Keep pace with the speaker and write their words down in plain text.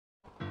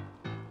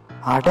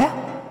அட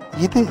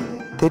இது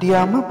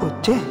தெரியாமல்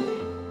போச்சே.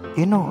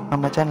 இன்னும்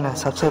நம்ம சேனலை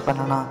சப்ஸ்கிரைப்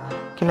பண்ணனா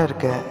கீழே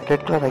இருக்க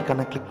ரெட் கலர்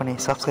ஐக்கானை கிளிக் பண்ணி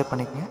சப்ஸ்கிரைப்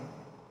பண்ணிக்கங்க.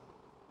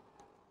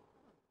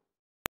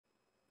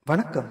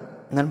 வணக்கம்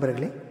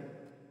நண்பர்களே.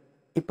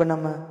 இப்போ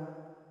நம்ம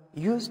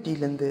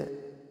யூஎஸ்டிலேருந்து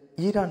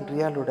ஈரான்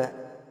ரியாலோட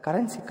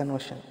கரன்சி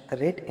கன்வர்ஷன்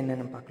ரேட்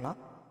என்னென்னு பார்க்கலாம்.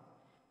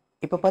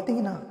 இப்போ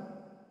பார்த்தீங்கன்னா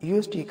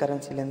யூஎஸ்டி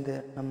கரன்சிலேருந்து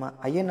நம்ம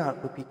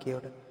ஐஎன்ஆர்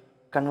ருபிக்கோட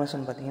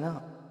கன்வர்ஷன் பார்த்தீங்கன்னா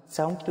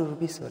 72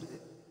 rupees வருது.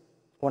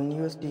 1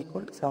 USD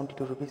 =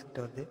 72 rupees கிட்ட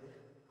வருது.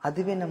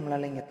 அதுவே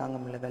நம்மளால் இங்கே தாங்க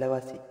முடியல,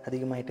 விலைவாசி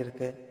அதிகமாகிட்டு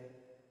இருக்குது,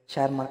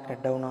 ஷேர்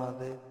மார்க்கெட் டவுன்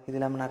ஆகுது, இது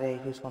இல்லாமல் நிறைய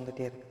இஷ்யூஸ்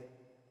வந்துகிட்டே இருக்குது.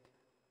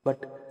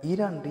 பட்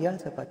ஈரான்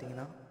ரியால்ஸை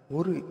பார்த்தீங்கன்னா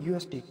ஒரு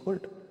USD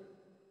 =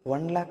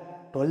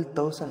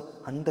 1,12,000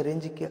 அந்த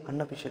ரேஞ்சுக்கு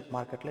அன்அஃபிஷியல்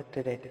மார்க்கெட்டில்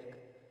ட்ரேட் ஆகிட்டு இருக்கு.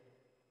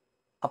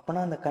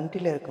 அப்போனா அந்த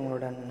கண்ட்ரியில்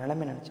இருக்கவங்களோட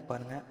நிலைமை நினச்சி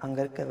பாருங்கள். அங்கே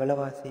இருக்க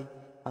விலைவாசி,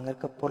 அங்கே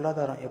இருக்க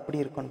பொருளாதாரம் எப்படி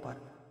இருக்குன்னு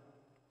பாருங்கள்.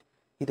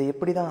 இதை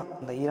எப்படி தான்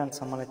அந்த ஈரான்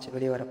சமாளித்து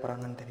வெளியே வர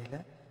போகிறாங்கன்னு தெரியல.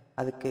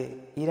 அதுக்கு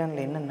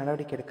ஈரானில் என்ன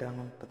நடவடிக்கை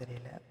எடுக்கிறாங்கன்னு இப்போ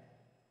தெரியல.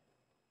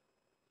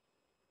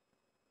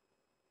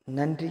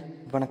 நன்றி,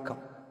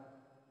 வணக்கம்.